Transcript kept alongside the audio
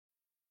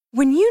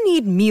When you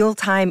need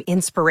mealtime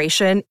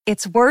inspiration,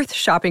 it's worth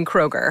shopping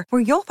Kroger,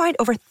 where you'll find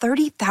over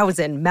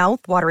 30,000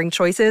 mouth-watering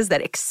choices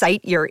that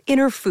excite your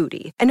inner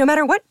foodie. And no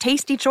matter what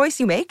tasty choice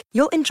you make,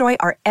 you'll enjoy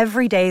our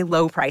everyday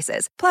low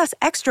prices, plus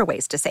extra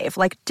ways to save,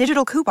 like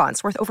digital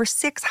coupons worth over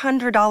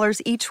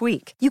 $600 each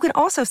week. You can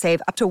also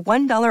save up to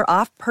 $1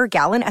 off per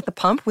gallon at the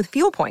pump with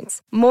fuel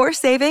points. More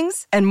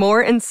savings and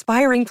more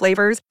inspiring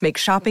flavors make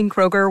shopping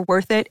Kroger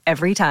worth it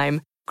every time.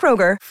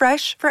 Kroger,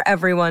 fresh for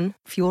everyone.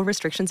 Fuel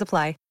restrictions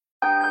apply.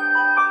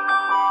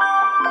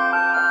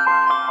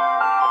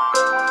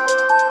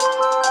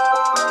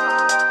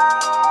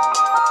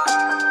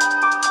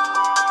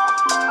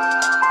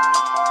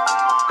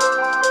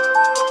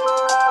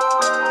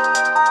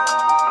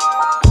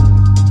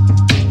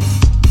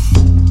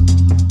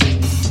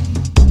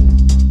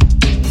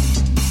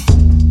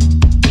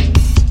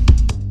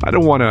 I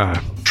don't want to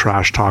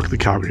trash talk the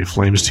Calgary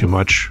Flames too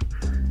much.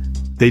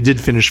 They did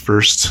finish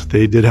first.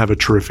 They did have a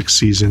terrific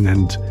season,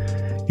 and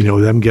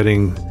them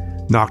getting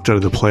knocked out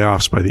of the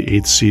playoffs by the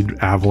 8th seed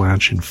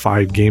Avalanche in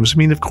 5 games. I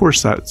mean, of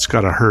course that's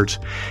got to hurt.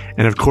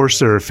 And of course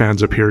there are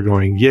fans up here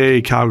going, yay,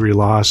 Calgary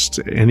lost,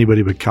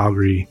 anybody but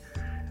Calgary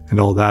and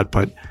all that.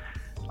 But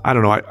I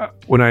don't know.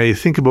 When I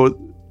think about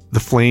the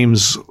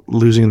Flames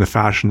losing in the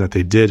fashion that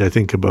they did, I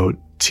think about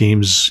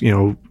teams,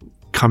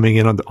 coming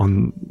in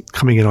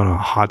on a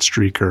hot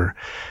streak or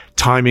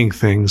timing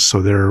things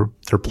so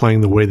they're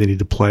playing the way they need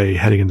to play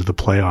heading into the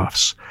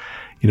playoffs.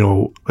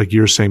 Like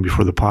you were saying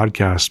before the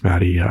podcast,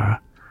 Maddie,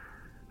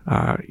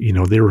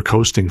 they were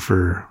coasting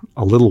for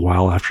a little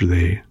while after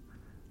they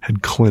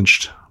had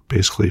clinched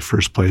basically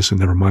first place and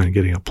never mind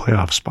getting a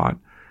playoff spot.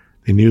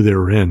 They knew they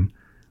were in.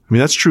 I mean,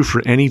 that's true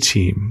for any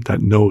team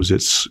that knows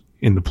it's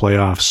in the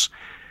playoffs.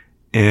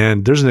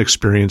 And there's an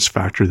experience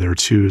factor there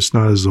too. It's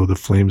not as though the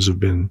Flames have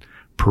been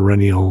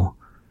perennial,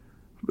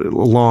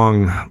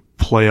 long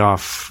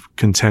playoff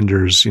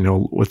contenders,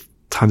 with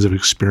tons of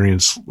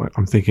experience.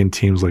 I'm thinking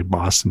teams like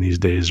Boston these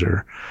days,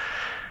 or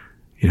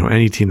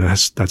any team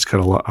that's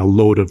got a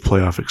load of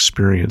playoff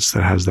experience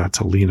that has that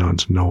to lean on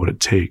to know what it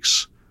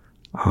takes.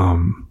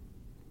 But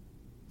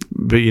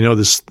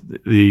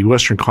the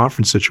Western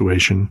Conference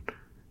situation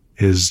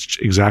is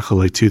exactly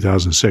like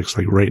 2006.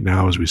 Like right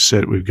now, as we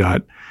sit, we've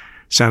got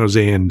San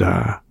Jose and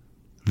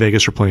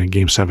Vegas are playing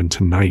Game 7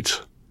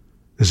 tonight.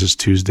 This is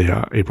Tuesday,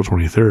 April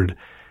 23rd.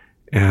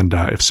 And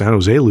if San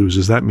Jose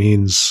loses, that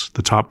means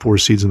the top 4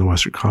 seeds in the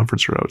Western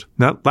Conference are out.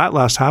 Now, that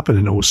last happened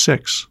in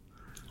 2006.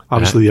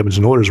 Obviously, the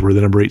Edmonton Oilers were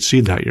the number 8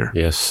 seed that year.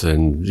 Yes,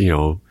 and,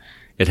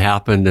 it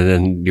happened, and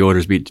then the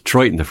Oilers beat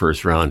Detroit in the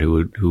first round,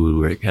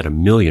 who had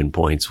 1 million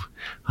points,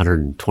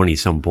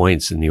 120-some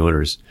points, and the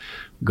Oilers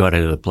got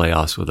into the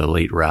playoffs with a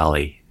late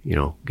rally,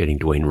 getting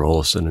Dwayne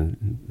Rollison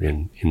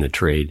in the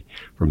trade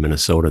from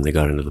Minnesota, and they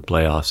got into the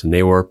playoffs. And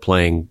they were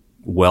playing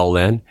well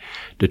then.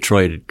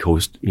 Detroit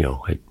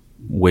had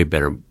way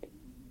better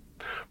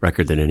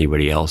record than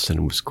anybody else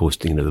and was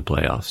coasting into the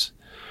playoffs.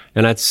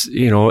 And that's,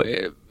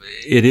 it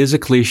is a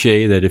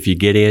cliche that if you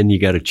get in, you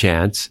got a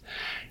chance.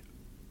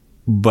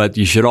 But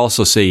you should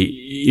also say,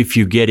 if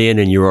you get in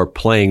and you are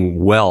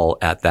playing well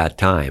at that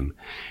time,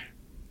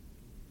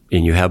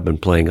 and you have been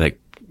playing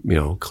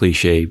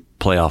cliche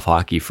playoff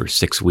hockey for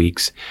 6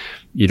 weeks,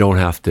 you don't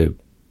have to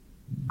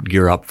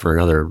gear up for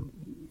another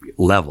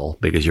level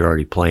because you're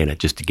already playing it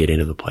just to get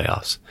into the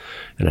playoffs.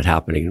 And it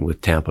happening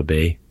with Tampa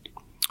Bay,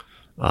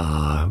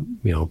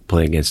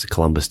 playing against the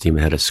Columbus team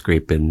that had a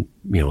scrape in,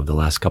 the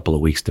last couple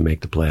of weeks to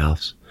make the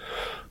playoffs.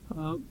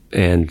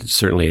 And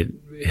certainly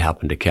it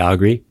happened to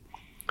Calgary.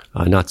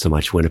 Not so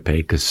much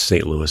Winnipeg because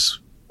St. Louis,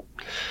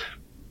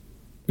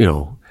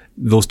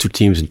 those two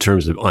teams in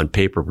terms of on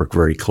paper were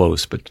very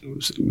close, but,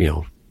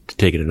 to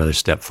take it another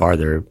step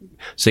farther,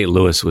 St.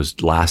 Louis was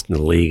last in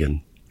the league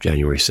on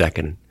January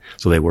 2nd.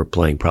 So they were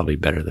playing probably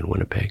better than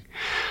Winnipeg.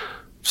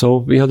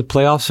 So, the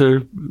playoffs are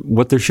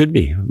what there should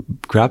be.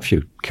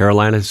 Crapshoot.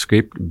 Carolina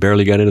scraped,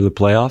 barely got into the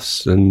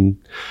playoffs, and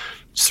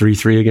it's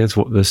 3-3 against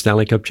the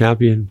Stanley Cup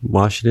champion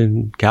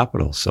Washington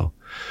Capitals. So,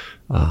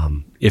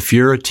 if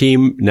you're a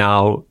team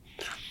now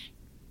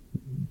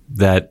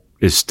that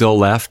is still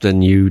left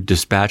and you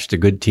dispatched a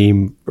good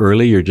team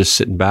early, you're just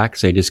sitting back,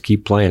 say, just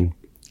keep playing.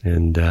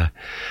 And,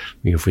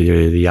 if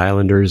you're the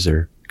Islanders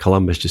or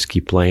Columbus, just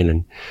keep playing.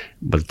 And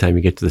by the time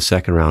you get to the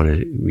second round,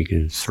 we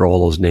can throw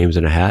all those names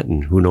in a hat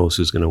and who knows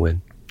who's going to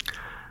win.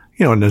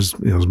 And as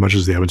much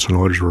as the Edmonton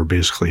Oilers were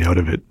basically out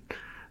of it,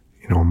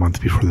 a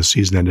month before the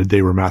season ended,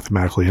 they were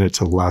mathematically in it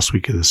till the last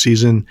week of the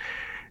season.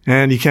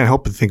 And you can't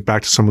help but think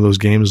back to some of those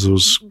games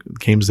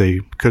they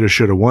could have,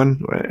 should have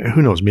won.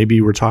 Who knows? Maybe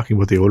we're talking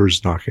about the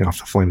Oilers knocking off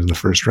the Flames in the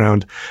first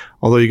round.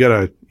 Although you got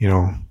to,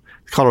 the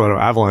Colorado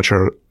Avalanche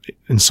are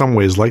in some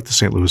ways like the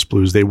St. Louis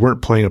Blues. They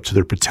weren't playing up to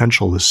their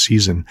potential this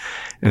season.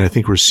 And I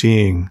think we're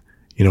seeing,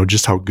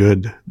 just how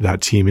good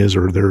that team is,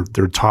 or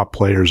their top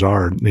players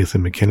are,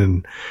 Nathan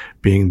MacKinnon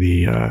being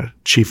the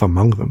chief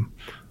among them.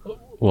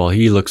 Well,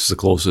 he looks the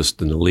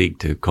closest in the league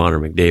to Connor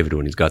McDavid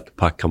when he's got the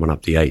puck coming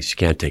up the ice. You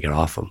can't take it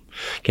off him.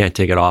 Can't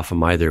take it off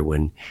him either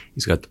when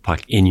he's got the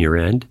puck in your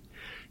end.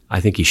 I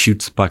think he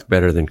shoots the puck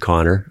better than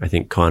Connor. I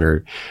think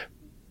Connor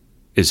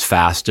is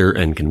faster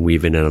and can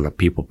weave in and out of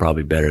people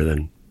probably better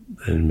than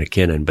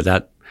McKinnon.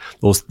 But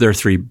their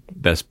three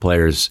best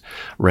players,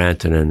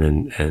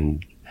 Rantanen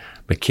and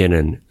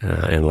McKinnon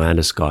and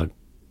Landeskog,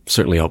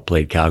 certainly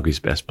outplayed Calgary's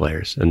best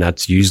players. And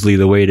that's usually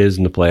the way it is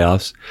in the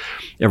playoffs.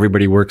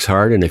 Everybody works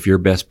hard, and if your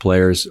best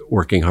players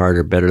working hard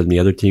are better than the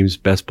other team's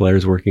best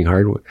players working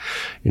hard,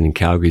 and in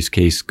Calgary's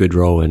case,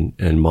 Goodrow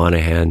and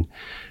Monahan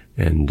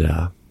and,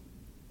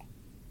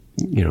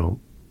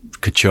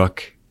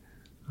 Tkachuk,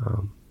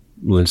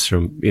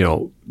 Lindstrom,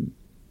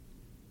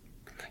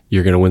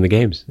 you're going to win the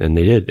games. And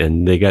they did.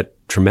 And they got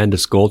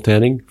tremendous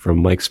goaltending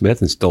from Mike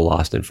Smith and still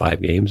lost in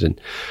 5 games. And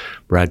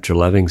Brad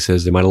Treleving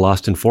says they might have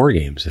lost in 4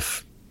 games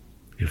if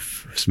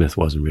Smith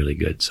wasn't really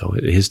good. So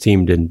his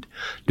team didn't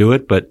do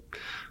it, but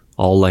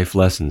all life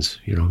lessons.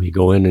 You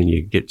go in and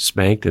you get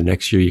spanked, and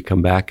next year you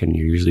come back and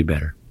you're usually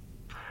better.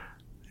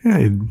 Yeah,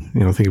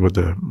 think about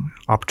the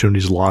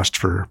opportunities lost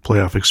for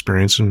playoff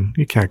experience, and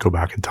you can't go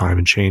back in time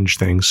and change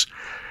things.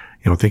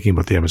 Thinking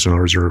about the Edmonton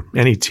Oilers or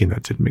any team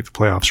that didn't make the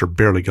playoffs or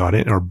barely got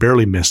in or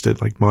barely missed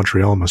it, like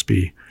Montreal must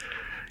be,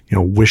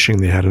 wishing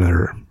they had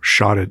another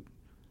shot at,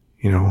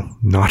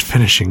 not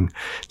finishing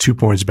 2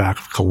 points back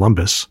of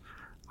Columbus.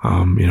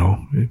 But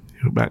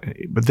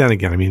then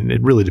again, I mean,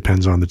 it really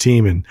depends on the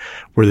team and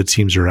where the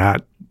teams are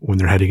at when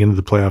they're heading into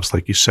the playoffs,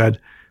 like you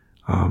said.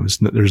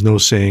 There's no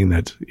saying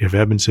that if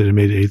Edmonton had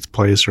made 8th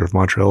place or if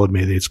Montreal had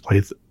made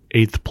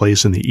 8th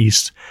place in the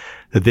East,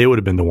 that they would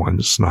have been the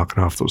ones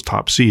knocking off those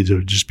top seeds. It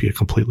would just be a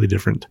completely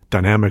different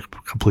dynamic,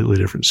 completely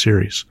different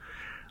series.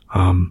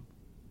 And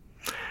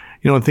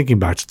thinking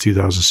back to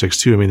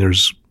 2006 too, I mean,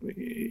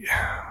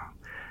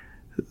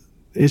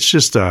 it's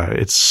just,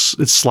 it's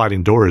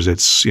sliding doors.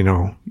 It's,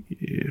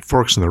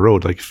 forks in the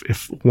road. Like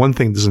if one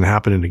thing doesn't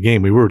happen in a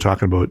game, we were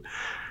talking about,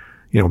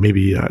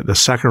 maybe the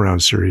second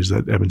round series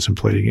that Edmonton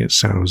played against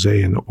San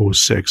Jose in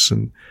 2006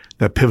 and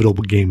that pivotal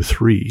game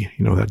 3,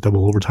 that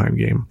double overtime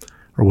game,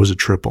 or was it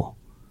triple?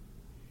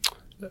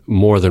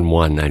 More than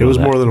one. I know it was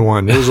that. More than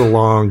one. It was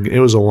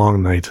a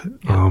long night.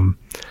 Yeah.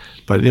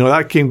 But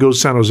that game goes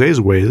San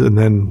Jose's way, and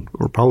then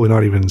we're probably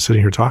not even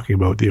sitting here talking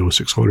about the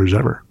 2006 Oilers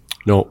ever.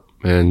 No,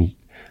 and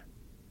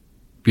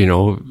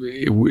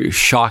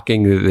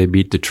shocking that they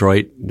beat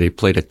Detroit. They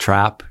played a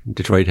trap.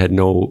 Detroit had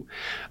no,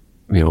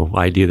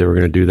 idea they were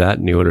going to do that,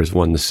 and the Oilers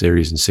won the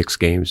series in 6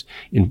 games,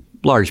 in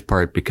large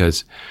part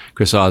because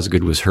Chris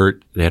Osgood was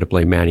hurt. They had to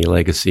play Manny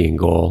Legacy in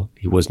goal.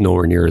 He was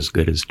nowhere near as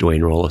good as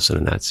Dwayne Rollison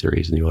in that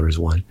series, and the Oilers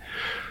won.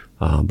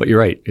 But you're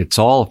right. It's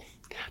all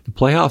the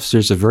playoffs.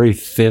 There's a very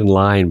thin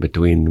line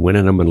between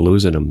winning them and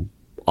losing them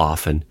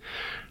often.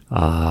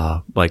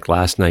 Like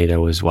last night, I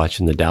was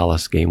watching the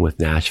Dallas game with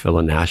Nashville,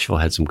 and Nashville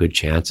had some good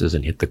chances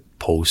and hit the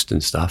post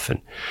and stuff.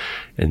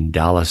 And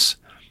Dallas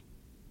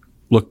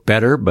looked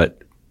better, but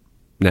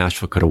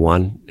Nashville could have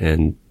won,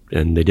 and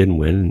they didn't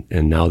win.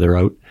 And now they're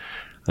out.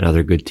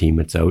 Another good team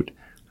that's out.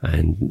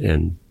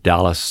 And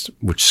Dallas,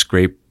 which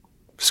scraped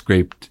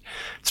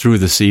through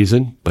the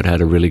season, but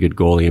had a really good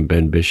goalie in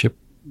Ben Bishop,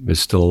 is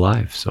still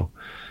alive. So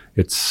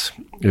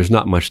there's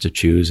not much to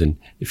choose. And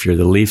if you're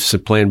the Leafs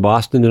playing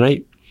Boston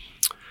tonight,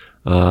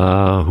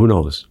 who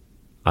knows?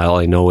 All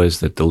I know is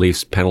that the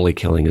Leafs penalty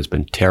killing has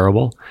been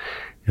terrible,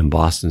 and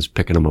Boston's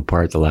picking them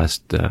apart the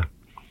last,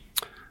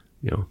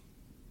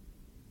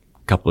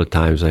 couple of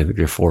times. I think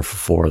they're 4 for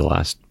 4 the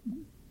last,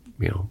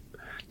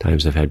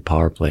 times they've had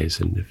power plays.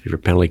 And if you're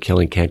penalty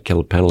killing, can't kill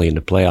a penalty in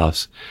the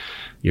playoffs,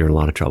 you're in a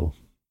lot of trouble.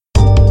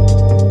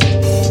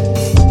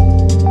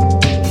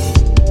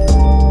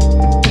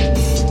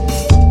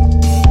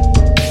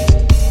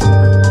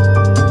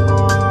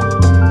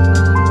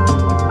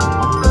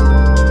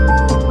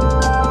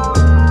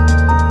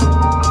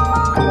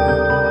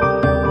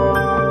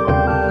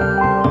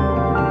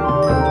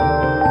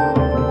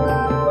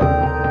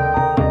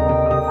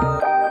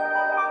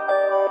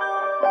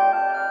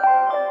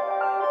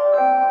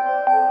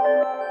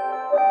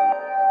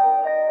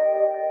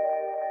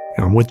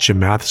 I'm with Jim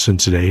Matheson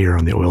today here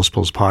on the Oil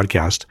Spills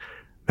podcast.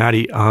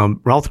 Matty,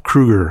 Ralph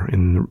Kruger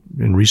in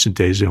recent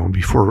days,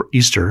 before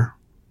Easter,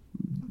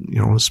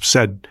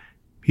 said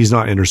he's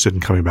not interested in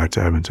coming back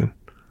to Edmonton.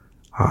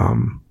 I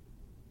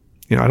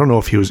don't know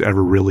if he was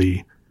ever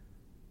really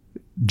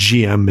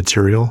GM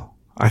material.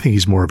 I think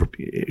he's more of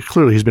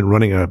clearly he's been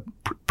running a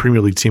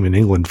Premier League team in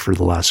England for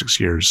the last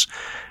 6 years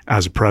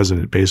as a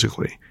president,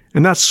 basically.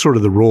 And that's sort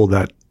of the role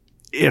that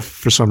if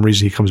for some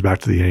reason he comes back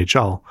to the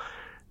NHL,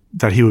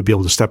 that he would be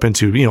able to step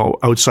into,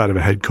 outside of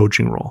a head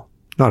coaching role,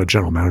 not a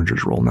general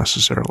manager's role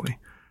necessarily.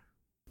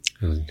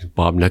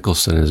 Bob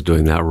Nicholson is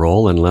doing that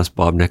role unless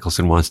Bob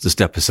Nicholson wants to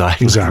step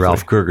aside and let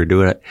Ralph Kruger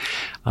do it.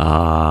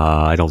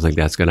 I don't think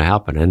that's going to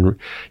happen. And,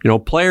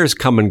 players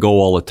come and go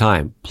all the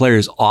time.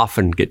 Players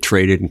often get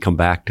traded and come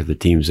back to the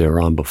teams they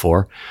were on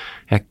before.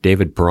 Heck,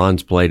 David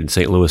Perron's played in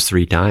St. Louis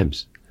 3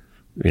 times,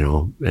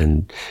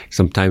 and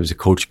sometimes the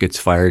coach gets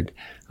fired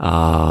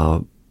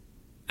and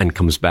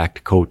comes back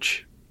to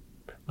coach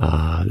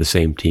the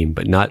same team,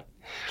 but not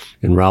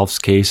in Ralph's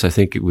case. I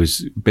think it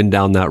was been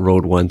down that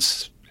road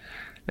once,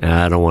 And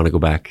I don't want to go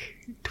back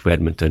to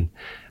Edmonton.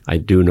 I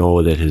do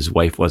know that his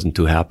wife wasn't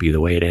too happy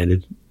the way it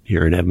ended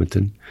here in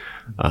Edmonton,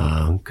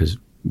 because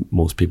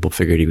most people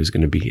figured he was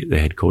going to be the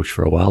head coach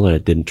for a while, and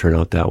it didn't turn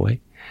out that way.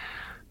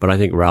 But I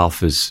think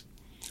Ralph's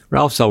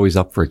always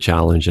up for a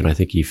challenge, and I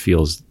think he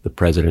feels the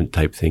president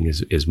type thing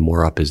is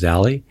more up his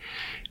alley.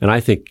 And I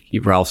think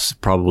Ralph's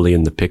probably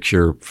in the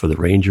picture for the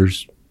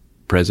Rangers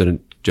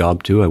president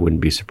job too. I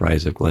wouldn't be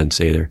surprised if Glenn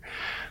Sather,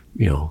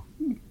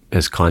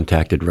 has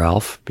contacted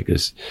Ralph,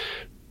 because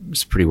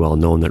it's pretty well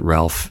known that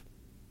Ralph,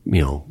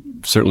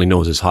 certainly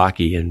knows his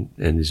hockey and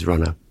he's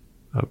run a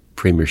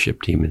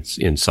premiership team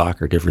in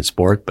soccer, different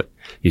sport, but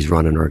he's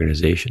run an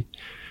organization.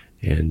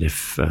 And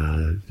if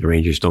the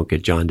Rangers don't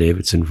get John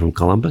Davidson from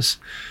Columbus,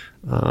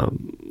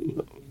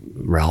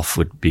 Ralph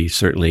would be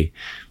certainly,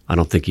 I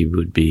don't think he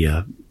would be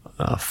a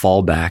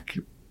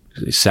fallback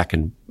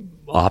second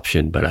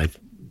option, but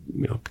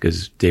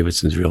because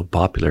Davidson's real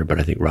popular, but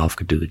I think Ralph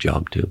could do the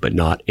job too, but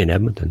not in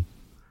Edmonton.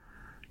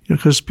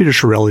 Because Peter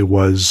Chiarelli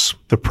was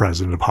the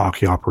president of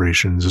hockey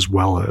operations as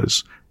well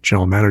as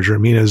general manager. I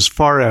mean, as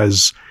far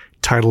as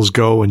titles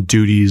go and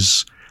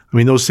duties, I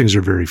mean, those things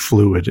are very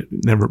fluid.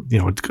 Never,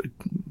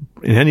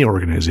 in any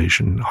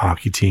organization,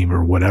 hockey team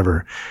or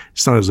whatever,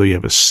 it's not as though you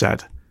have a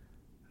set,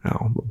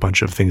 a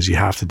bunch of things you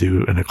have to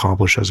do and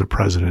accomplish as a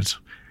president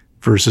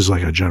versus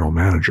like a general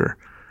manager.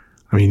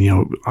 I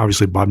mean,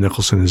 obviously Bob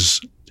Nicholson is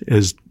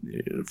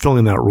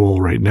filling that role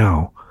right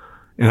now.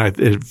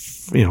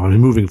 And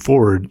moving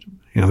forward,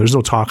 there's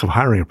no talk of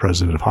hiring a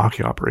president of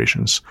hockey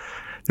operations.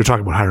 They're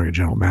talking about hiring a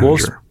general manager.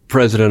 Most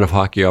president of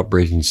hockey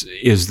operations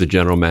is the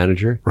general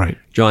manager. Right.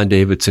 John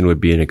Davidson would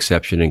be an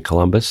exception in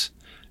Columbus.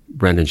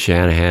 Brendan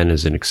Shanahan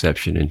is an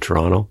exception in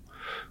Toronto.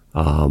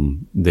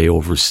 They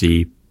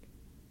oversee,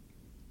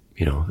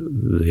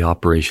 the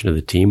operation of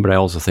the team, but I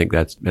also think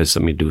that has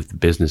something to do with the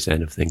business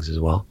end of things as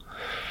well.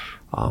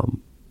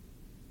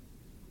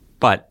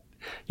 But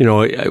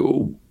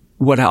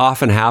what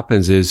often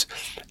happens is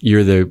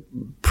you're the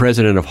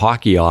president of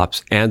hockey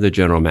ops and the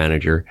general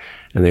manager,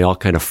 and they all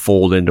kind of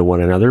fold into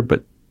one another.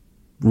 But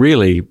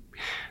really,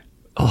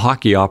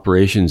 hockey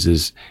operations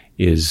is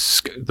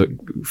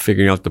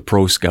figuring out the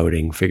pro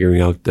scouting,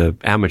 figuring out the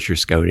amateur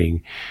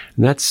scouting.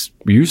 And that's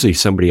usually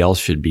somebody else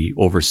should be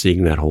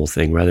overseeing that whole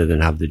thing rather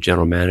than have the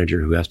general manager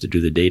who has to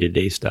do the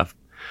day-to-day stuff,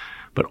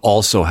 but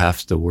also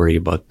has to worry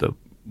about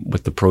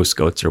what the pro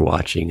scouts are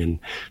watching and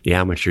the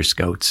amateur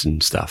scouts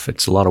and stuff.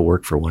 It's a lot of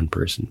work for one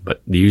person,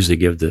 but they usually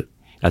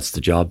that's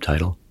the job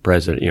title,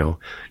 president,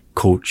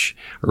 coach,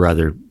 or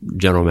rather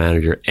general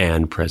manager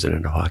and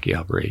president of hockey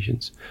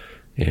operations.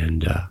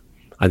 And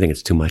I think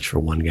it's too much for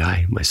one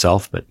guy,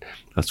 myself, but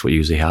that's what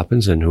usually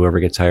happens. And whoever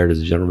gets hired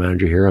as a general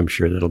manager here, I'm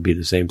sure that'll be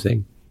the same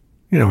thing.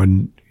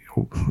 And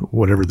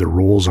whatever the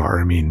roles are,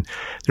 I mean,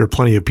 there are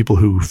plenty of people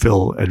who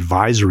fill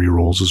advisory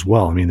roles as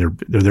well. I mean,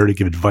 they're there to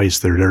give advice.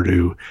 They're there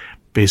to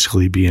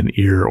basically be an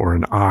ear or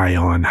an eye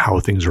on how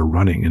things are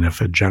running. And if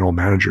a general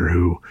manager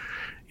who,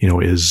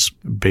 is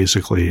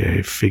basically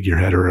a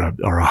figurehead or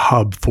a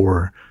hub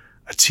for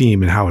a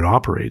team and how it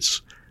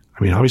operates,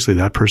 I mean, obviously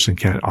that person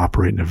can't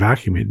operate in a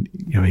vacuum.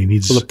 He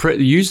needs. Well,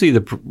 usually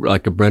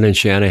like a Brendan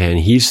Shanahan,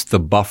 he's the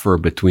buffer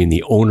between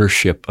the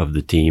ownership of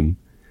the team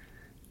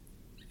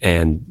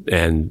and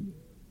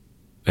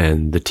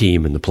the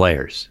team and the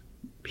players.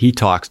 He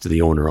talks to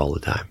the owner all the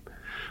time.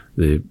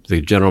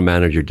 The general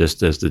manager just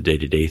does the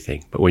day-to-day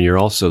thing. But when you're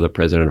also the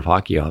president of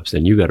hockey ops,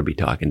 then you got to be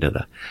talking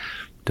to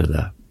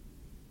the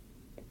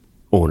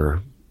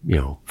owner,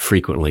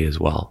 frequently as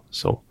well.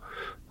 So,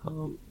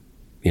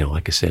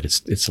 like I said,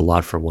 it's a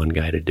lot for one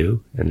guy to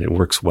do, and it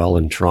works well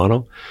in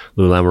Toronto.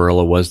 Lou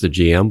Lamoriello was the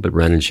GM, but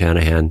Brendan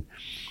Shanahan,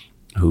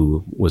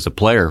 who was a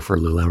player for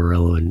Lou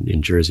Lamoriello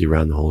in Jersey,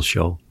 ran the whole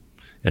show.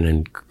 And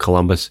in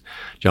Columbus,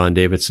 John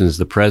Davidson's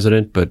the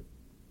president, but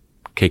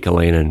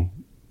Kekalainen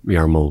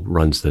Jarmo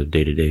runs the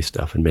day-to-day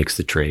stuff and makes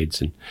the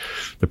trades. And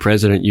the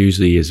president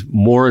usually is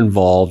more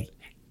involved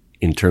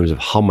in terms of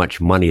how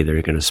much money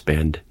they're going to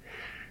spend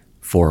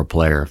for a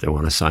player, if they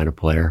want to sign a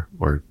player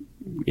or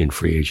in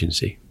free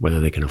agency, whether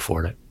they can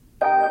afford it.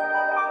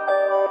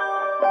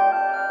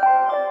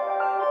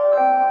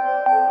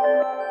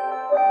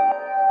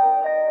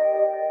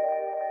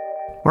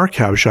 Mark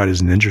Habscheid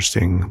is an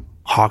interesting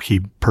hockey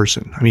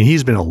person. I mean,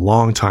 he's been a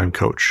long-time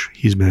coach.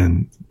 He's been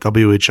in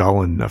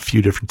WHL and a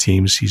few different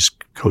teams. He's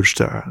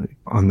coached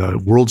on the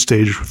world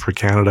stage for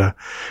Canada.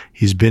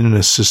 He's been an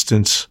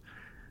assistant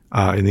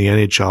in the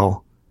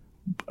NHL.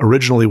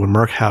 Originally, when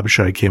Mark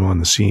Habscheid came on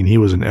the scene, he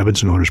was an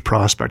Edmonton Oilers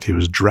prospect. He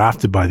was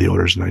drafted by the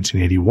Oilers in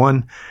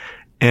 1981.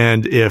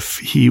 And if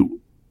he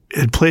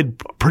had played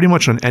pretty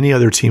much on any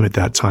other team at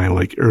that time,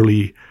 like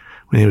early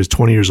when he was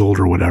 20 years old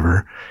or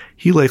whatever,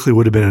 he likely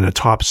would have been in a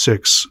top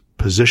 6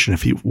 position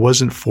if he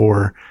wasn't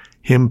for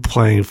him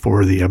playing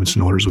for the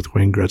Edmonton Oilers with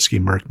Wayne Gretzky,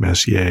 Mark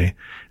Messier,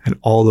 and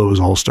all those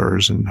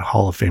All-Stars and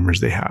Hall of Famers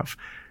they have.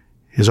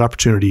 His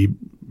opportunity,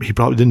 he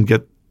probably didn't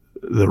get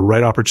the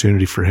right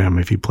opportunity for him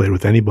if he played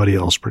with anybody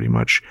else pretty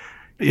much.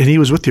 And he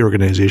was with the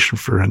organization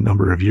for a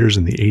number of years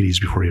in the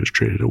 80s before he was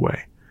traded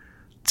away.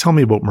 tell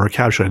me about Mark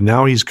Habscheid.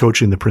 Now he's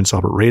coaching the Prince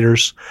Albert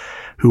Raiders,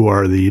 who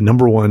are the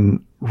number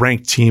one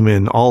ranked team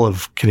in all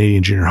of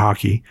Canadian junior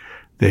hockey.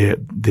 They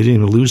didn't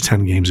even lose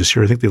 10 games this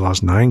year. I think they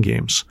lost 9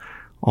 games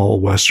all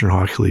Western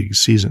Hockey League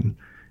season.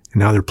 And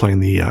now they're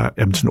playing the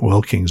Edmonton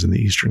Oil Kings in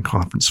the Eastern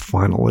Conference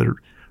Final.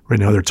 Right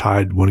now they're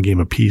tied 1 game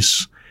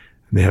apiece,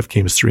 and they have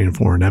games 3 and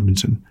 4 in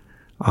Edmonton.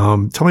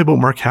 Tell me about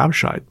Mark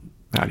Habscheid,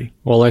 Maddie.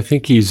 Well, I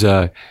think he's,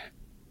 I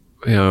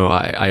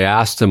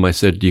asked him, I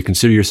said, do you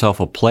consider yourself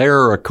a player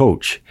or a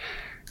coach?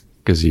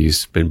 Because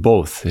he's been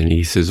both. And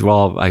he says,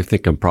 well, I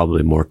think I'm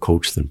probably more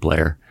coach than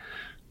player.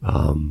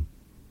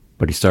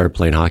 But he started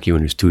playing hockey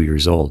when he was 2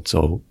 years old.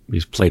 So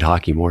he's played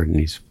hockey more than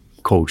he's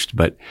coached.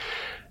 But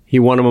he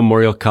won a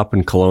Memorial Cup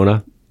in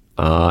Kelowna.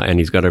 And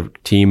he's got a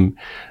team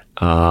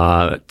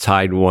tied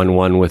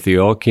 1-1 with the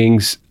Oil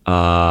Kings.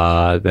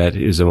 That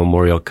is a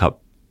Memorial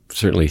Cup,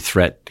 certainly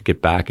threat to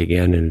get back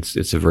again. And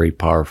it's a very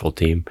powerful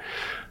team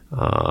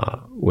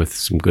with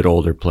some good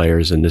older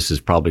players. And this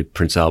is probably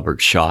Prince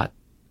Albert's shot.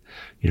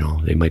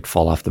 They might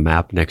fall off the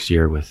map next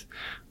year with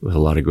a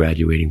lot of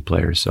graduating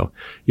players. So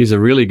he's a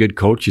really good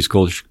coach. He's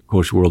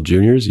coached World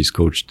Juniors. He's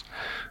coached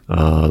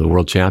the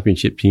World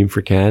Championship team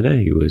for Canada.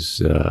 He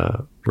was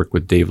worked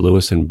with Dave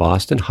Lewis in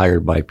Boston,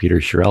 hired by Peter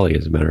Chiarelli,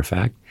 as a matter of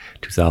fact,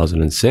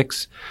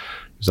 2006. He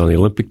was on the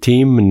Olympic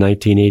team in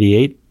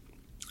 1988.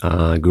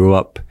 Grew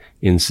up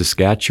in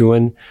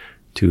Saskatchewan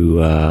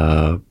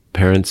to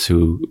parents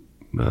who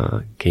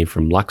came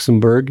from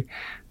Luxembourg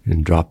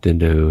and dropped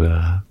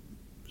into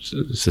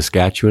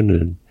Saskatchewan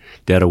in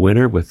dead of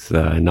winter with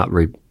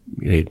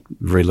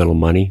very little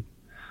money.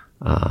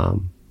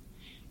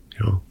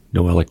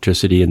 No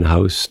electricity in the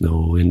house,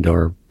 no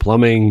indoor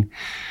plumbing.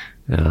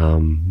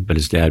 But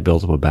his dad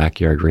built him a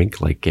backyard rink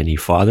like any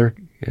father,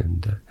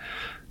 and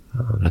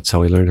that's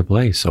how he learned to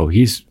play. So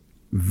he's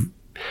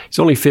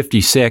only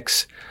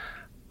 56.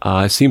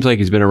 It seems like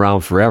he's been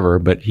around forever,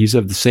 but he's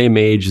of the same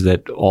age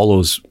that all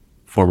those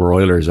former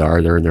Oilers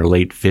are. They're in their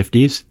late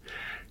 50s.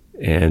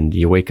 And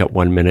you wake up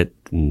 1 minute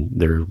and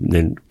they're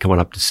then coming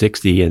up to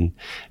 60, and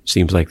it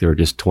seems like they were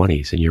just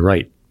 20s. And you're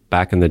right.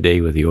 Back in the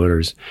day with the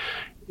Oilers,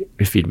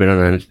 if he'd been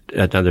on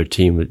another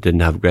team that didn't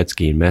have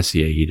Gretzky and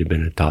Messier, he'd have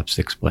been a top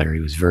 6 player. He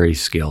was a very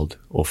skilled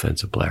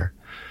offensive player.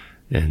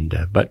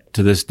 And but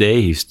to this day,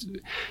 he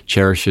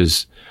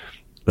cherishes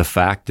the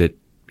fact that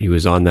he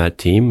was on that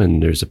team.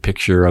 And there's a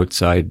picture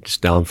outside,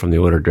 just down from the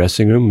Oiler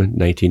dressing room,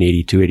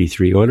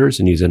 1982-83 Oilers,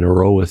 and he's in a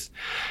row with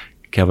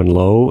Kevin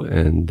Lowe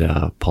and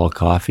Paul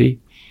Coffey,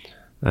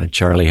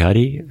 Charlie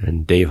Huddy,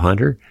 and Dave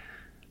Hunter.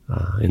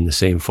 In the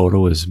same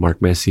photo as Mark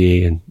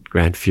Messier and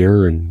Grant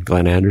Fuhr and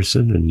Glenn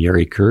Anderson and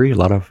Yuri Curry, a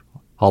lot of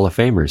Hall of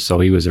Famers. So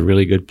he was a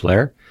really good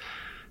player.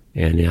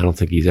 And I don't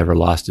think he's ever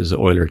lost his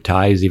Oiler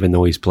ties, even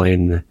though he's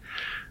playing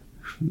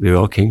the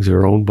Oil Kings, who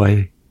are owned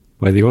by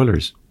the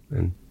Oilers.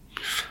 And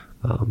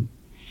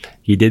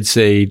he did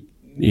say,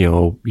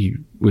 he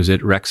was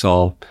at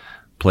Rexall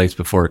Place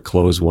before it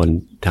closed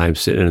one time,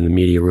 sitting in the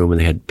media room,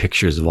 and they had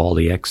pictures of all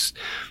the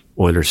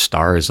ex-Oilers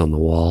stars on the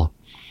wall.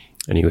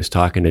 And he was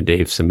talking to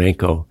Dave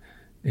Semenko,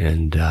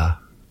 and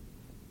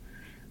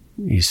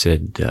he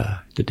said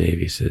to Dave,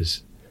 he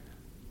says,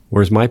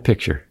 "Where's my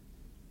picture?"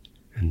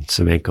 And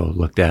Semenko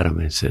looked at him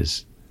and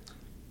says,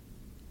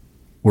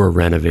 "We're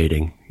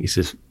renovating." He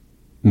says,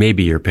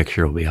 "Maybe your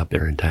picture will be up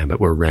there in time, but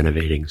we're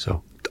renovating,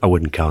 so I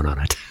wouldn't count on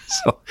it."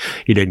 So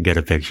he didn't get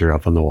a picture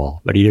up on the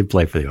wall, but he did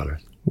play for the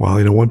Oilers.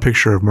 Well, one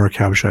picture of Mark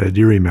Habscheid I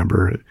do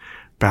remember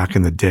back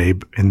in the day,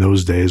 in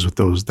those days with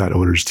that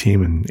Oilers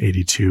team in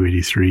 82,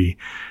 83,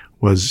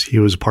 was he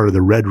was part of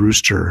the Red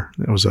Rooster.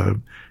 It was a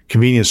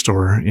convenience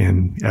store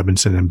in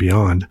Edmonton and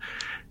beyond.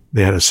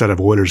 They had a set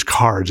of Oilers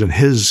cards, and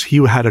he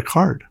had a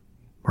card,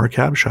 Mark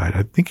Habscheid.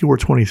 I think he wore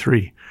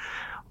 23.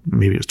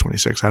 Maybe it was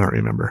 26. I don't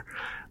remember.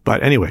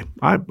 But anyway,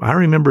 I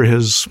remember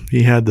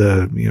he had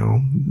had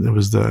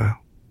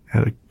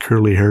a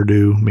curly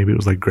hairdo. Maybe it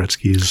was like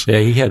Gretzky's. Yeah,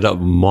 he had a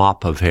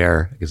mop of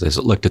hair, because I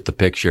looked at the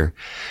picture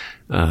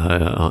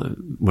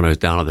when I was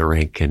down at the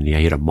rink, and he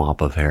had a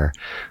mop of hair.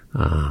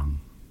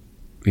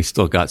 He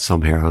still got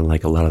some hair on,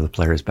 like a lot of the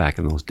players back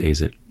in those days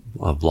that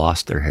have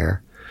lost their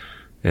hair.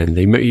 And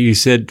he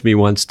said to me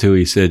once too,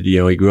 he said,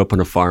 he grew up on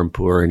a farm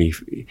poor, and he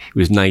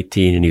was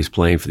 19 and he was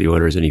playing for the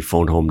Oilers, and he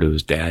phoned home to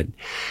his dad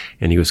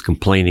and he was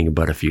complaining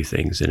about a few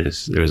things, and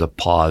there was a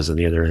pause on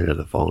the other end of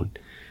the phone.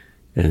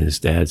 And his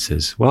dad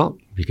says, "Well,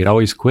 you could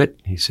always quit."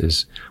 He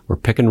says, "We're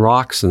picking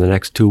rocks in the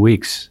next 2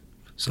 weeks.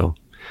 So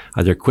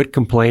either quit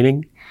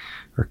complaining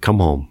or come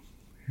home."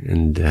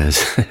 And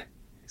as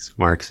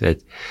Mark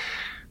said,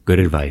 good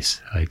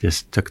advice. I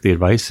just took the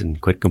advice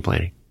and quit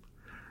complaining.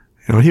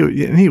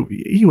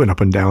 He went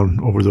up and down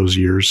over those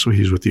years. So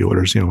he's with the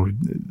Oilers.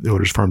 The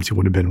Oilers farm team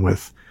would have been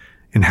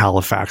in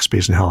Halifax,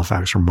 based in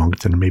Halifax or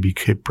Moncton, maybe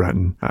Cape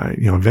Breton.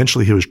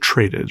 Eventually he was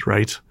traded,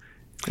 right?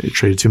 He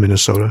traded to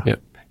Minnesota.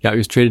 Yep. Yeah, he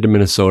was traded to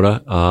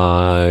Minnesota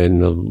in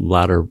the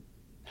latter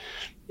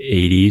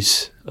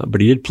 80s,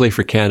 but he did play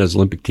for Canada's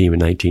Olympic team in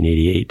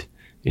 1988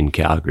 in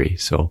Calgary.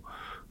 So,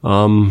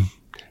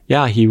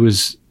 he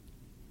was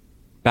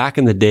back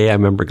in the day, I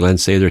remember Glenn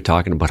Sather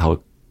talking about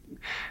how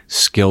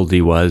skilled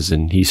he was,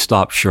 and he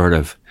stopped short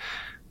of,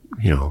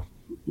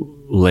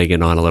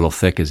 legging on a little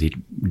thick as he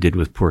did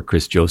with poor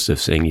Chris Joseph,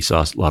 saying he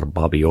saw a lot of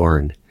Bobby Orr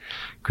and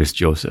Chris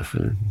Joseph.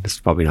 And that's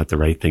probably not the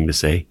right thing to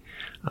say.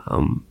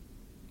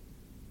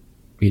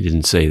 He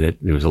didn't say that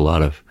there was a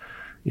lot of,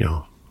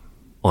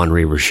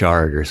 Henri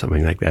Richard or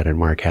something like that and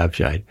Mark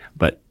Habscheid,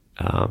 but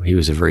he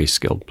was a very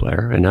skilled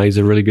player, and now he's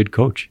a really good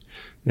coach.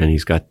 And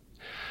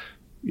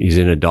he's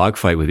in a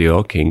dogfight with the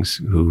Oil Kings,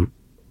 who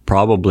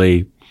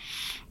probably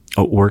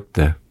outworked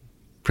the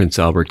Prince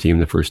Albert team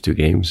the first 2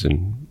 games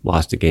and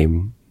lost a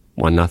game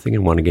 1-0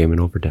 and won a game in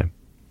overtime.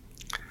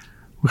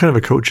 What kind of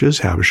a coach is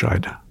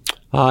Habscheid?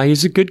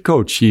 He's a good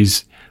coach. He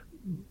said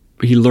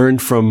he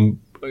learned from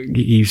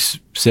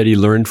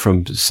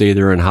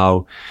Sather and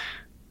how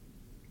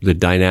the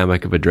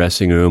dynamic of a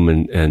dressing room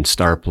and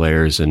star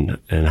players and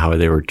how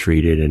they were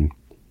treated. And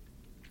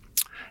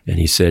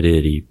he said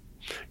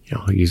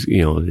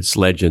it's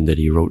legend that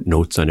he wrote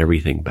notes on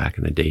everything back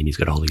in the day, and he's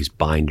got all these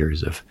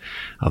binders of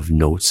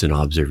notes and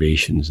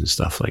observations and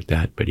stuff like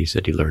that. But he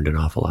said he learned an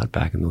awful lot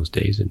back in those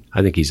days, and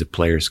I think he's a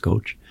player's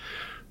coach.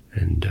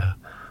 And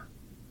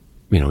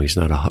he's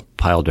not a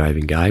pile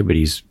driving guy, but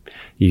he's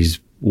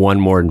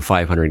won more than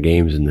 500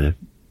 games in the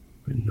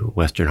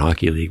Western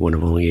Hockey League. One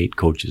of only 8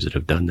 coaches that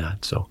have done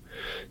that, so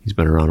he's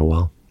been around a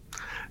while.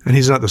 And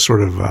he's not the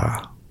sort of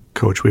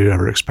coach we'd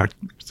ever expect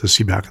to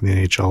see back in the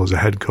NHL as a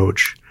head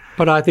coach.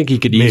 But I think he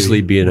could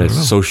easily be an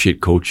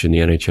associate coach in the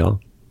NHL.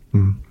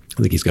 Mm. I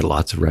think he's got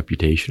lots of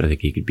reputation. I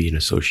think he could be an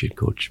associate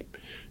coach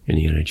in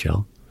the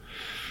NHL.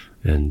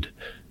 And,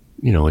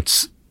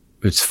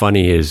 it's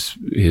funny,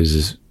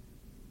 his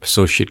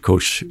associate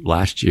coach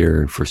last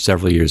year and for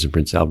several years in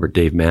Prince Albert,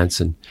 Dave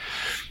Manson,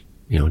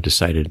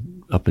 decided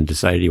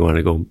he wanted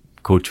to go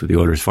coach with the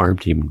Oilers farm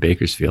team in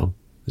Bakersfield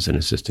as an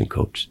assistant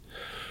coach,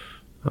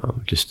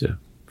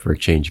 for a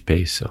change of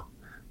pace. So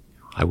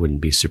I wouldn't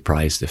be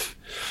surprised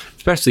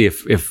especially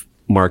if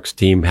Mark's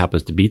team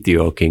happens to beat the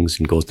Oil Kings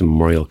and goes to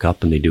Memorial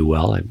Cup and they do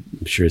well. I'm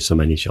sure some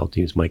NHL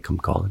teams might come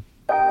calling.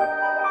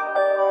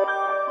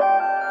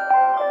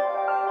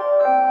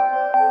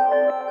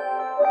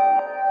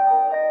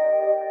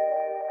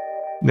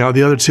 Now,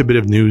 the other tidbit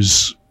of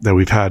news that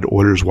we've had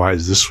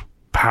Oilers-wise this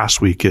past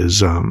week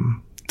is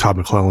Todd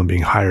McLellan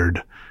being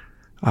hired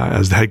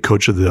as the head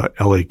coach of the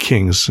LA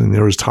Kings. And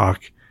there was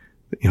talk,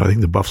 I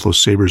think the Buffalo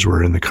Sabres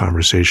were in the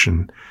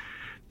conversation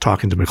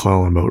talking to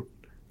McLellan about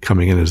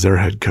coming in as their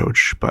head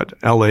coach. But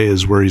LA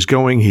is where he's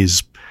going. He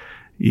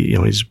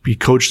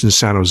coached in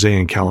San Jose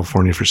in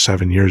California for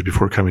 7 years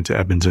before coming to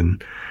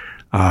Edmonton.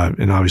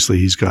 And obviously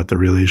he's got the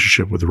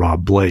relationship with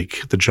Rob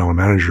Blake, the general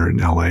manager in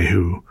LA,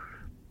 who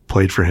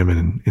played for him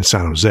in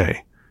San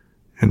Jose.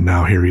 And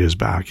now here he is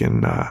back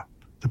in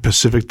the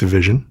Pacific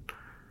Division.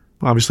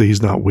 Obviously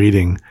he's not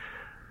waiting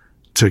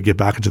to get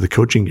back into the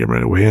coaching game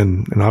right away.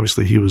 And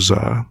obviously he was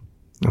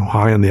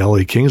high on the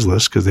LA Kings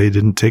list because they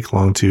didn't take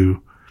long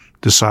to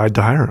decide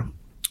to hire him.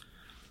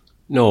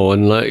 No,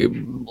 and a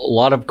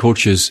lot of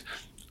coaches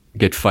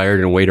get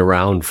fired and wait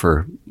around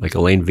for, like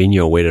Alain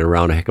Vigneault waited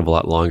around a heck of a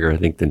lot longer, I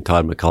think, than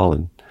Todd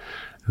McLellan,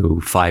 who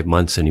 5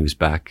 months and he was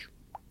back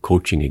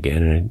coaching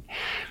again. And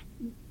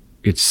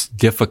it's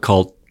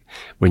difficult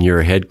when you're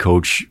a head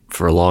coach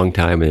for a long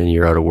time and then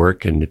you're out of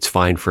work and it's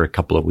fine for a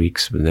couple of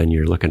weeks, but then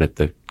you're looking at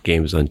the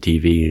games on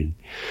TV and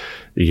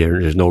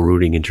there's no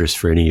rooting interest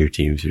for any of your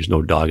teams. There's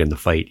no dog in the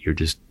fight. You're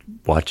just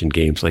watching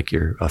games like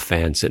you're a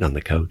fan sitting on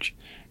the couch.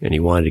 And he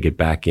wanted to get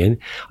back in.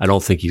 I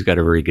don't think he's got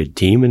a very good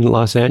team in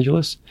Los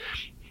Angeles.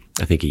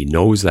 I think he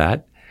knows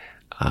that.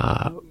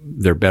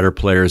 They're better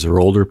players or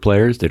older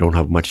players. They don't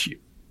have much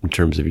in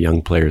terms of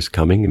young players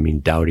coming. I mean,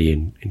 Doughty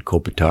and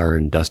Kopitar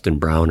and Dustin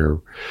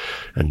Brown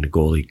and the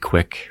goalie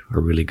Quick are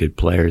really good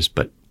players,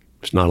 but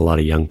there's not a lot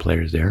of young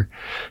players there.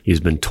 He's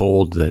been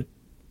told that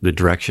the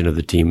direction of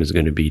the team is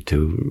going to be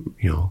to,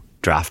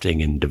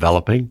 drafting and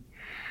developing.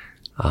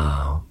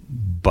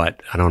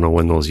 But I don't know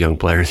when those young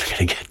players are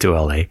going to get to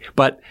LA.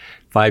 But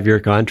 5-year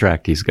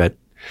contract, he's got,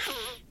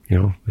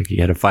 like he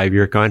had a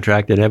 5-year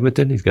contract in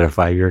Edmonton. He's got a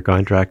 5-year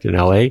contract in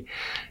LA.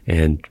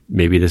 And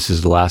maybe this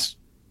is the last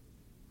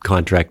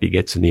contract he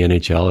gets in the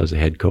NHL as a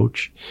head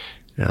coach.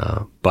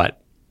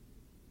 But,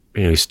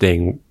 he's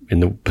staying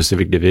in the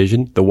Pacific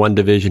Division, the one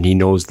division he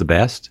knows the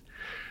best.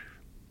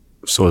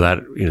 So that,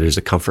 there's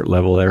a comfort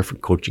level there for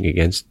coaching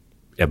against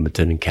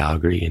Edmonton and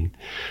Calgary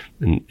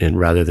and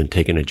rather than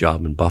taking a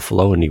job in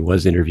Buffalo. And he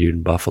was interviewed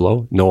in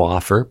Buffalo, no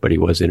offer, but he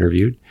was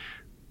interviewed.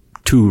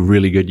 2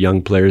 really good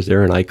young players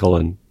there in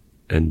Eichel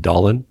and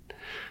Dolan,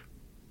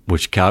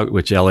 which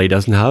LA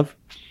doesn't have.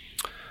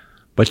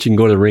 But you can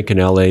go to the rink in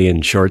LA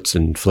in shorts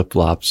and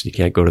flip-flops. You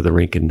can't go to the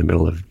rink in the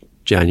middle of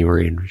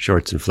January in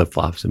shorts and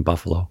flip-flops in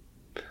Buffalo.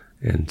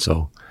 And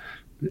so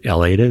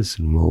LA it is,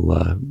 and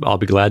I'll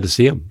be glad to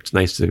see him. It's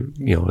nice to,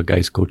 a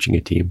guy's coaching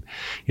a team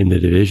in the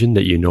division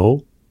that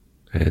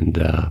and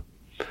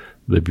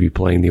they'll be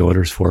playing the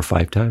Oilers 4 or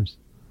 5 times.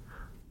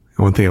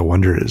 One thing I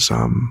wonder is,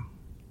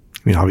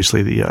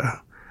 obviously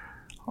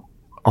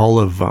all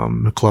of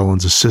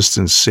McClellan's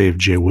assistants, save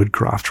Jay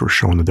Woodcroft, were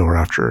shown the door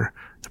after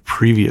the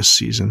previous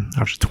season,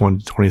 after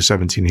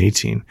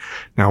 2017-18.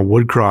 Now,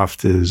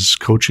 Woodcroft is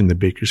coaching the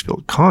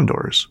Bakersfield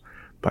Condors,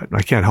 but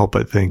I can't help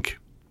but think,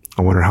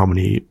 I wonder how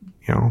many,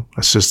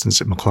 assistants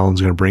that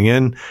McClellan's going to bring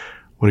in.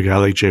 Would a guy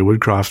like Jay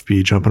Woodcroft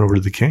be jumping over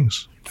to the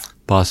Kings?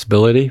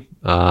 Possibility.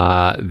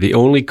 The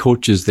only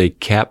coaches they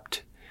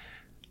kept,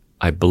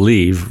 I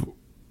believe,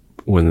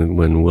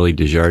 when Willie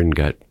Desjardins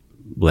got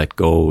let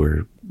go,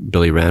 or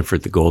Billy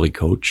Ranford, the goalie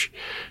coach,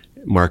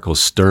 Marco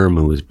Sturm,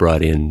 who was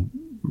brought in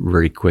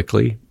very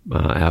quickly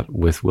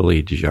with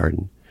Willie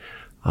Desjardins.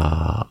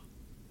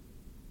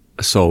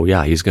 So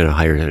yeah, he's going to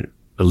hire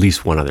at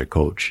least one other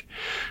coach,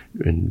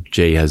 and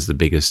Jay has the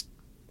biggest,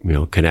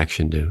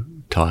 connection to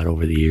Todd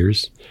over the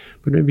years.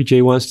 But maybe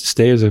Jay wants to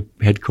stay as a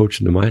head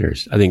coach in the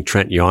minors. I think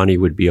Trent Yawney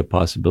would be a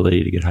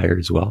possibility to get hired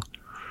as well,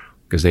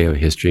 because they have a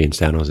history in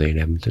San Jose and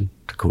Edmonton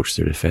to coach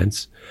their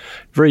defense.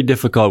 Very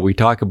difficult. We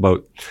talk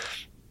about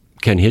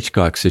Ken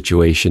Hitchcock's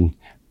situation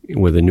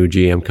with a new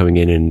GM coming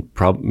in, and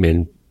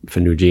if a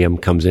new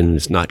GM comes in and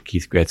it's not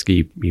Keith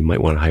Gretzky, he might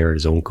want to hire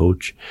his own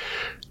coach.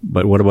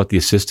 But what about the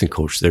assistant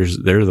coach?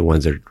 They're the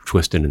ones that are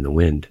twisting in the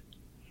wind.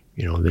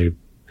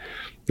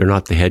 They're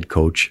not the head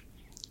coach,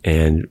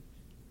 and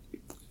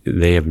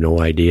they have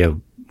no idea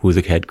who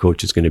the head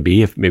coach is going to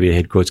be. If maybe the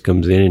head coach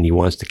comes in and he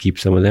wants to keep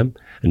some of them,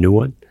 a new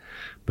one.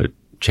 But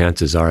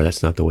chances are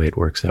that's not the way it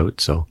works out.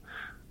 So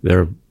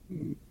they're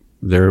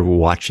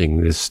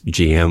watching this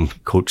GM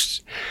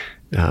coach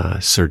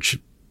search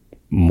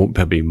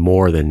probably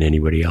more than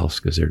anybody else,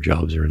 because their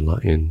jobs are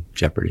in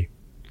jeopardy.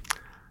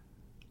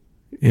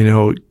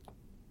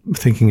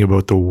 Thinking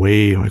about the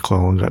way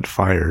McClellan got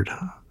fired,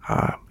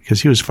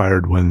 because he was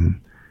fired when,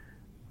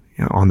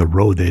 on the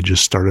road, they had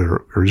just started,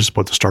 or just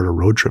about to start a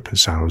road trip in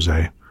San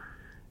Jose,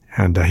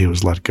 and he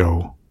was let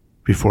go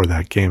before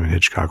that game, and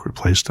Hitchcock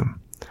replaced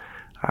him.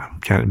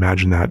 Can't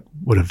imagine that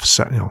would have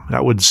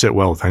that wouldn't sit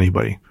well with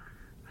anybody.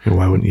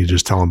 Why wouldn't you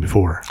just tell him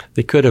before?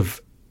 They could have,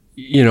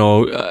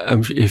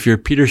 if you're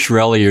Peter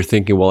Chiarelli, you're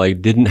thinking, well, I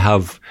didn't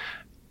have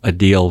a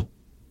deal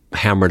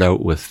hammered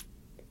out with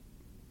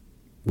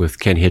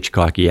Ken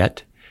Hitchcock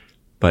yet,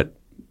 but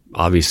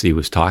obviously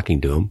was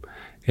talking to him,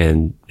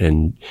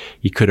 and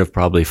he could have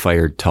probably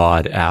fired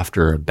Todd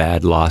after a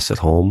bad loss at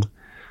home.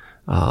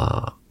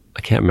 I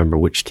can't remember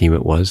which team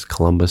it was,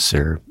 Columbus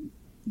or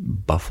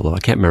Buffalo. I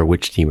can't remember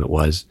which team it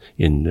was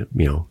in,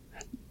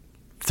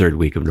 third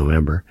week of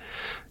November,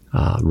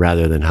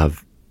 rather than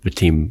have the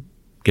team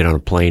get on a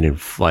plane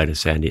and fly to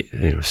San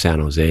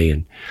Jose,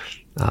 and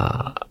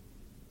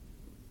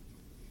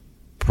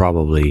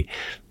probably,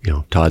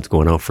 Todd's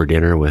going out for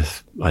dinner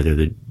with either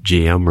the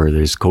GM or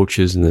his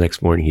coaches, and the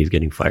next morning he's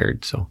getting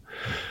fired. So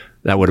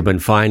that would have been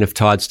fine if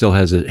Todd still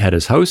had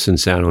his house in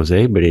San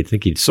Jose, but I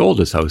think he'd sold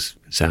his house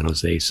in San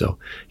Jose, so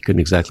he couldn't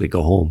exactly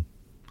go home.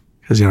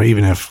 Because,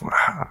 even if,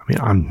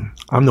 I'm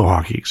no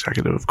hockey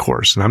executive, of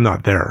course, and I'm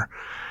not there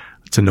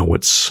to know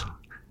what's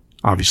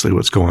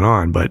going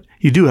on, but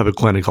you do have a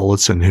Glenn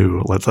Gulutzan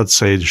who, let's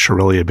say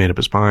Chiarelli had made up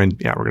his mind,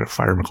 yeah, we're going to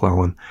fire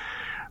McClellan.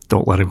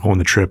 Don't let him go on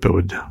the trip. It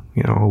would,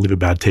 leave a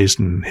bad taste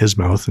in his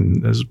mouth,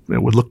 and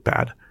it would look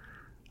bad.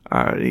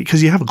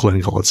 Because you have a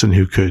Glenn Gulutzan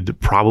who could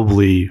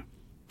probably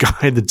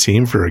guide the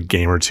team for a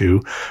game or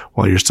two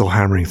while you're still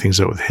hammering things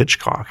out with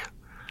Hitchcock.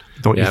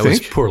 Don't you think? Yeah, it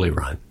was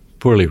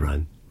poorly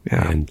run.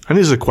 Yeah. And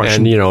this is a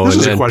question.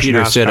 And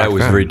Peter said it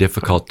was very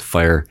difficult to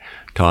fire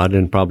Todd,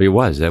 and probably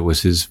was. That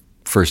was his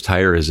first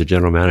hire as a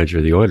general manager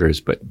of the Oilers,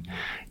 but it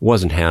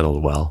wasn't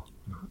handled well.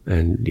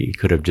 And he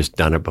could have just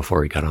done it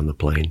before he got on the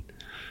plane.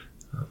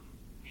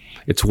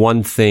 It's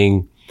one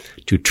thing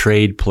to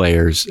trade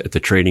players at the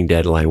trading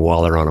deadline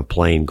while they're on a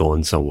plane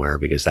going somewhere,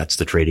 because that's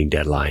the trading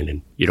deadline,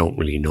 and you don't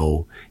really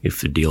know if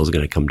the deal is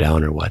going to come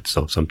down or what.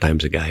 So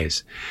sometimes a guy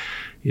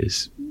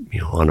is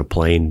on a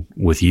plane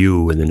with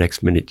you, and the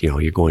next minute,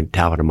 you're going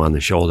tapping him on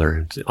the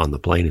shoulder on the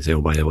plane and say,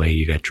 oh, by the way,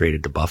 you got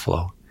traded to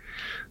Buffalo.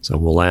 So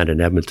we'll land in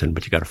Edmonton,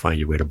 but you got to find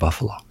your way to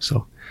Buffalo.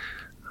 So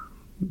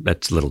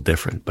that's a little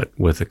different. But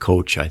with a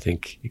coach, I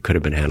think it could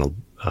have been handled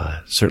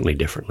certainly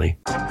differently.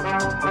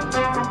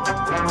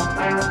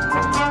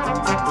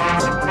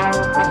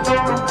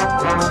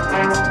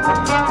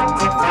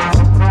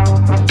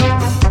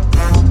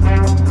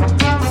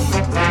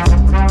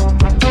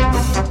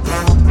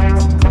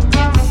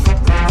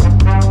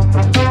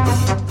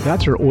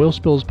 That's our Oil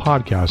Spills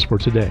podcast for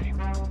today.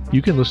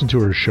 You can listen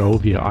to our show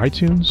via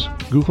iTunes,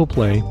 Google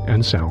Play,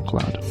 and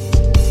SoundCloud.